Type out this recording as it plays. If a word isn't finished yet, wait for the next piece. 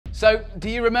So, do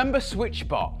you remember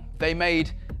SwitchBot? They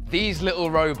made these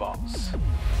little robots,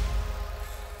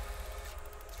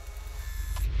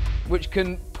 which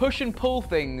can push and pull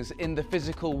things in the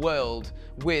physical world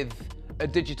with a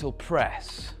digital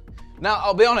press. Now,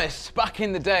 I'll be honest, back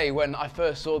in the day when I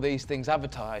first saw these things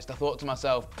advertised, I thought to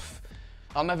myself,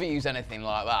 I'll never use anything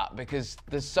like that because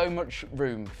there's so much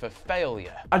room for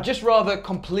failure. I'd just rather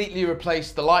completely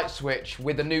replace the light switch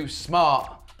with a new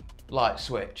smart light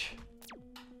switch.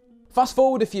 Fast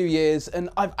forward a few years and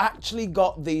I've actually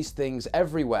got these things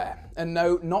everywhere. And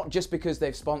no, not just because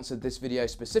they've sponsored this video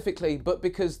specifically, but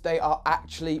because they are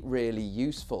actually really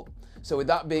useful. So with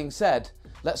that being said,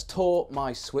 let's tour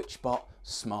my SwitchBot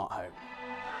smart home.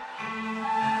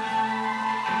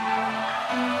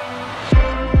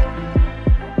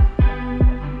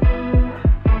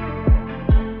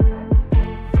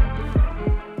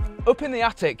 Up in the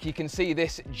attic, you can see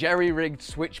this jerry-rigged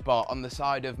SwitchBot on the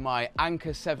side of my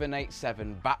Anker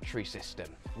 787 battery system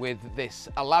with this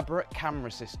elaborate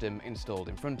camera system installed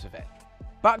in front of it.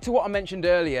 Back to what I mentioned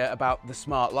earlier about the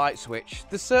smart light switch,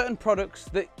 there's certain products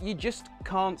that you just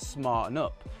can't smarten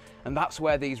up, and that's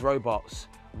where these robots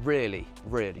really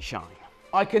shine.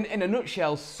 I can, in a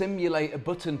nutshell, simulate a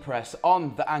button press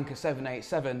on the Anker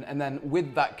 787 and then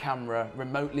with that camera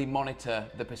remotely monitor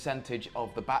the percentage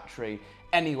of the battery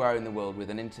anywhere in the world with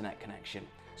an internet connection.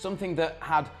 Something that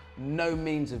had no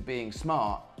means of being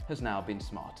smart has now been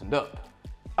smartened up.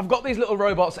 I've got these little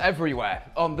robots everywhere,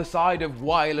 on the side of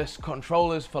wireless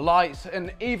controllers for lights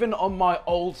and even on my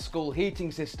old school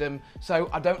heating system, so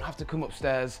I don't have to come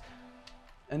upstairs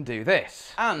and do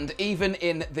this. And even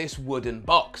in this wooden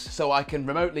box, so I can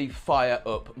remotely fire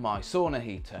up my sauna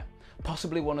heater.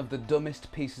 Possibly one of the dumbest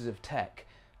pieces of tech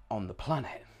on the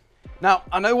planet. Now,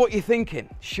 I know what you're thinking.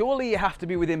 Surely you have to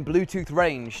be within Bluetooth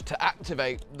range to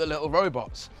activate the little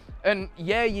robots. And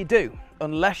yeah, you do,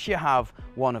 unless you have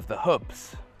one of the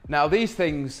hubs. Now these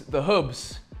things, the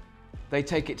hubs, they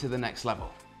take it to the next level.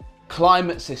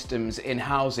 Climate systems in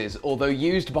houses, although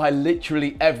used by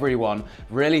literally everyone,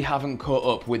 really haven't caught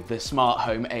up with the smart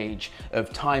home age of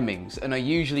timings and are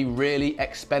usually really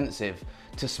expensive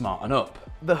to smarten up.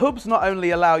 The hubs not only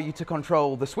allow you to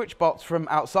control the SwitchBots from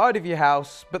outside of your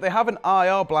house, but they have an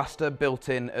IR blaster built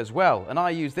in as well, and I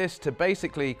use this to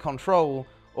basically control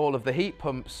all of the heat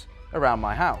pumps around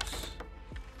my house.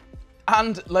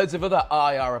 And loads of other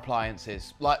IR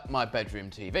appliances, like my bedroom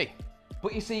TV.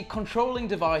 But you see, controlling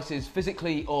devices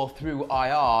physically or through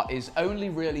IR is only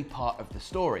really part of the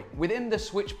story. Within the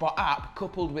SwitchBot app,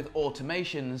 coupled with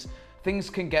automations,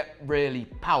 things can get really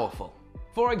powerful.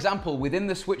 For example, within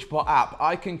the SwitchBot app,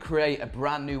 I can create a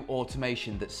brand new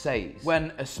automation that says,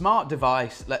 when a smart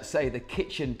device, let's say the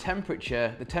kitchen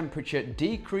temperature, the temperature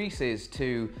decreases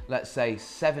to, let's say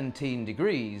 17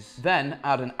 degrees, then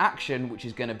add an action which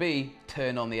is going to be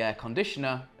turn on the air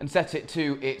conditioner and set it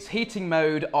to its heating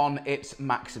mode on its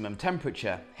maximum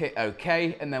temperature. Hit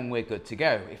OK and then we're good to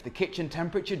go. If the kitchen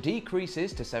temperature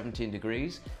decreases to 17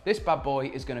 degrees, this bad boy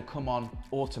is going to come on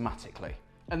automatically.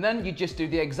 And then you just do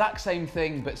the exact same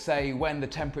thing, but say when the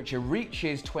temperature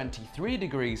reaches 23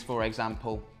 degrees, for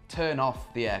example, turn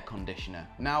off the air conditioner.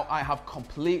 Now I have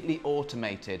completely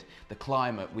automated the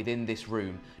climate within this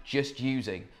room just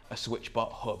using a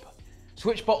SwitchBot hub.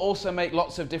 SwitchBot also make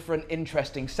lots of different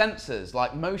interesting sensors,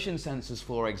 like motion sensors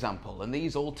for example, and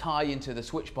these all tie into the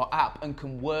SwitchBot app and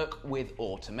can work with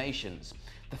automations.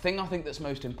 The thing I think that's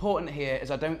most important here is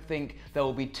I don't think there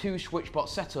will be two SwitchBot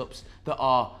setups that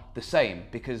are the same,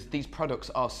 because these products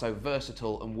are so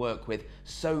versatile and work with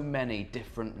so many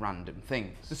different random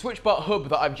things. The SwitchBot hub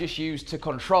that I've just used to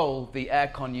control the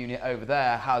aircon unit over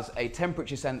there has a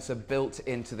temperature sensor built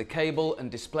into the cable and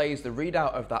displays the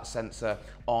readout of that sensor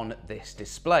on this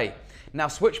display. Now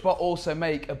SwitchBot also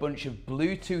make a bunch of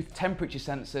Bluetooth temperature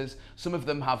sensors. Some of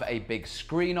them have a big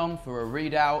screen on for a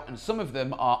readout and some of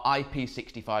them are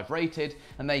IP65 rated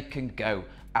and they can go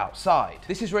outside.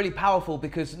 This is really powerful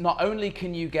because not only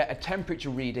can you get a temperature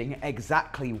reading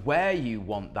exactly where you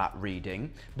want that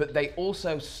reading, but they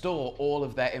also store all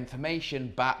of their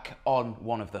information back on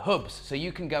one of the hubs. So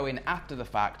you can go in after the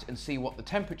fact and see what the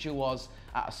temperature was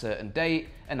at a certain date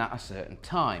and at a certain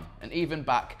time, and even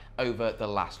back over the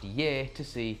last year to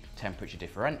see temperature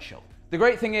differential. The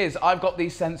great thing is I've got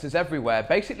these sensors everywhere,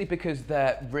 basically because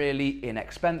they're really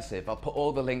inexpensive. I'll put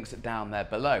all the links down there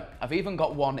below. I've even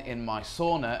got one in my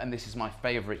sauna, and this is my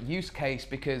favorite use case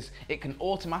because it can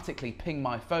automatically ping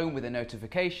my phone with a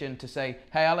notification to say,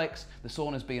 hey Alex, the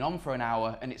sauna's been on for an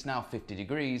hour and it's now 50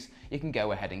 degrees. You can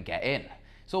go ahead and get in.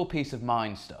 It's all peace of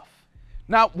mind stuff.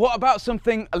 Now, what about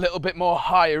something a little bit more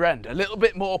higher end, a little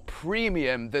bit more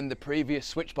premium than the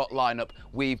previous SwitchBot lineup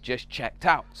we've just checked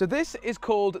out? So this is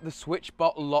called the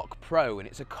SwitchBot Lock Pro, and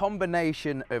it's a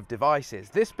combination of devices.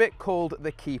 This bit called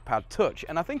the Keypad Touch,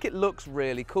 and I think it looks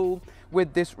really cool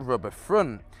with this rubber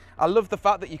front. I love the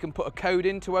fact that you can put a code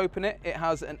in to open it. It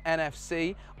has an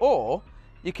NFC, or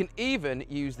you can even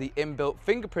use the inbuilt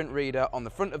fingerprint reader on the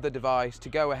front of the device to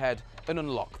go ahead and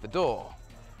unlock the door.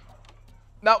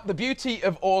 Now, the beauty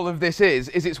of all of this is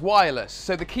it's wireless.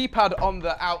 So the keypad on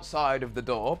the outside of the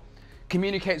door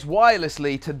communicates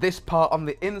wirelessly to this part on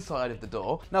the inside of the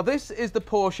door. Now, this is the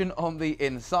portion on the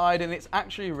inside, and it's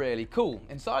actually really cool.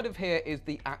 Inside of here is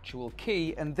the actual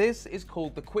key, and this is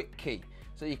called the quick key.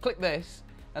 So you click this,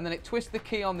 and then it twists the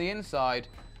key on the inside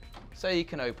so you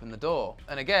can open the door.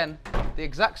 And again, the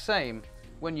exact same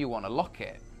when you want to lock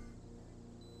it.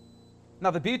 Now,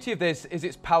 the beauty of this is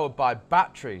it's powered by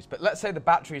batteries, but let's say the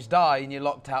batteries die and you're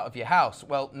locked out of your house.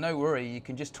 Well, no worry, you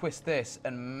can just twist this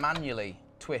and manually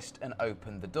twist and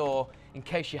open the door in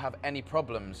case you have any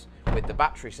problems with the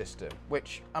battery system,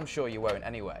 which I'm sure you won't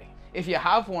anyway. If you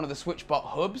have one of the SwitchBot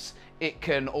hubs, it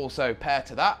can also pair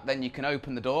to that. Then you can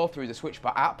open the door through the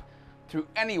SwitchBot app, through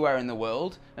anywhere in the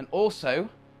world, and also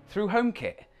through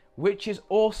HomeKit, which is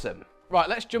awesome. Right,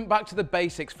 let's jump back to the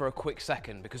basics for a quick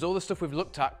second, because all the stuff we've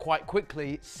looked at quite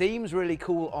quickly seems really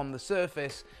cool on the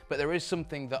surface, but there is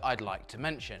something that I'd like to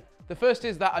mention. The first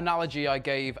is that analogy I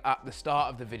gave at the start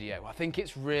of the video. I think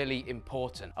it's really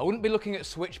important. I wouldn't be looking at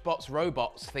SwitchBot's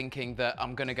robots thinking that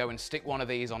I'm going to go and stick one of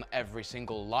these on every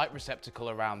single light receptacle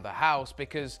around the house,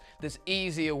 because there's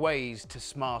easier ways to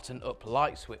smarten up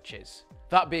light switches.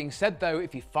 That being said though,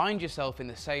 if you find yourself in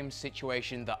the same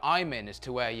situation that I'm in, as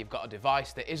to where you've got a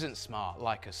device that isn't smart,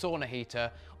 like a sauna heater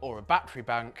or a battery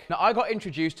bank. Now, I got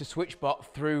introduced to SwitchBot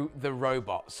through the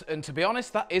robots, and to be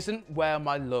honest, that isn't where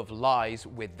my love lies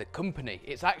with the company.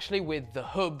 It's actually with the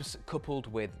hubs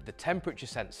coupled with the temperature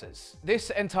sensors. This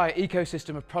entire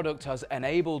ecosystem of product has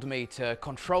enabled me to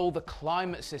control the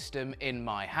climate system in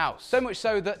my house. So much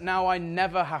so that now I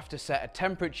never have to set a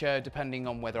temperature depending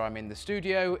on whether I'm in the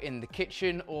studio, in the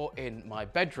kitchen, or in my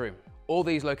bedroom. All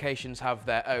these locations have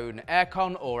their own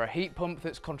aircon or a heat pump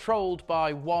that's controlled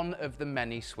by one of the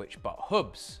many SwitchBot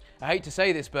hubs. I hate to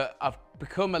say this, but I've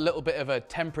become a little bit of a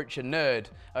temperature nerd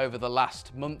over the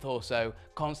last month or so,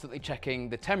 constantly checking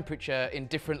the temperature in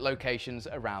different locations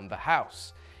around the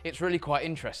house. It's really quite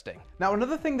interesting. Now,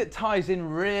 another thing that ties in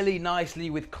really nicely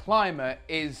with climate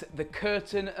is the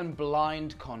curtain and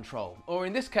blind control, or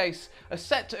in this case, a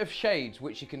set of shades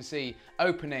which you can see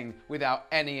opening without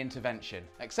any intervention,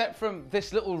 except from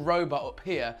this little robot up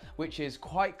here, which is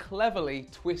quite cleverly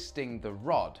twisting the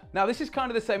rod. Now, this is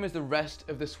kind of the same as the rest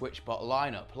of the SwitchBot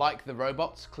lineup, like the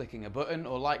robots clicking a button,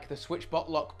 or like the SwitchBot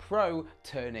Lock Pro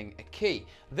turning a key.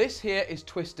 This here is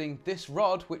twisting this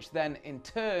rod, which then in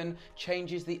turn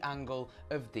changes the angle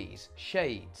of these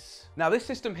shades. Now, this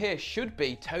system here should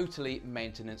be totally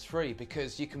maintenance free,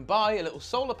 because you can buy a little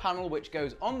solar panel which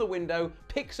goes on the window,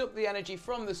 picks up the energy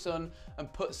from the sun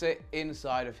and puts it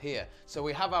inside of here. So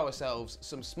we have ourselves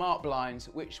some smart blinds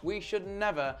which we should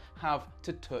never have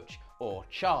to touch or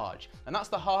charge. And that's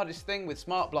the hardest thing with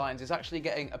smart blinds, is actually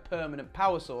getting a permanent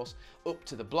power source up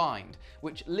to the blind,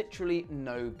 which literally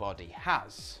nobody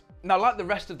has. Now, like the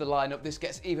rest of the lineup, this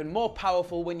gets even more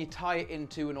powerful when you tie it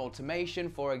into an automation.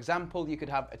 For example, you could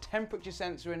have a temperature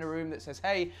sensor in a room that says,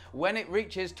 hey, when it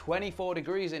reaches 24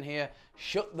 degrees in here,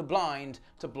 shut the blind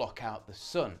to block out the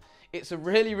sun. It's a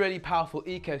really, really powerful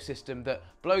ecosystem that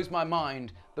blows my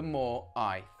mind the more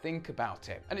I think about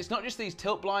it. And it's not just these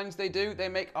tilt blinds they do, they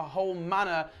make a whole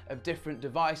manner of different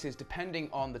devices depending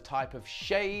on the type of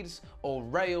shades or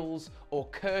rails or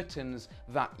curtains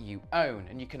that you own.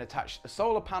 And you can attach a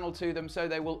solar panel to them so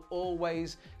they will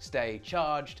always stay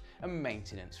charged and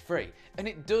maintenance free. And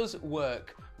it does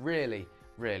work really,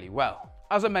 really well.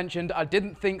 As I mentioned, I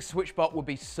didn't think SwitchBot would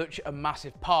be such a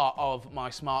massive part of my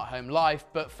smart home life,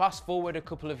 but fast forward a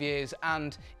couple of years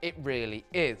and it really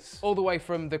is. All the way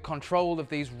from the control of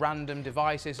these random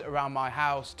devices around my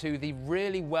house to the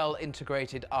really well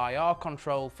integrated IR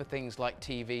control for things like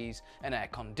TVs and air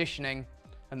conditioning.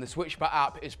 And the SwitchBot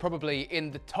app is probably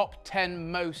in the top 10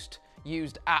 most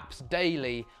used apps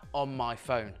daily on my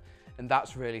phone. And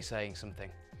that's really saying something.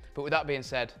 But with that being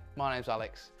said, my name's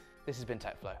Alex. This has been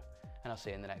TechFlow, and I'll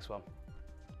see you in the next one.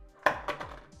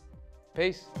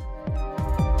 Peace.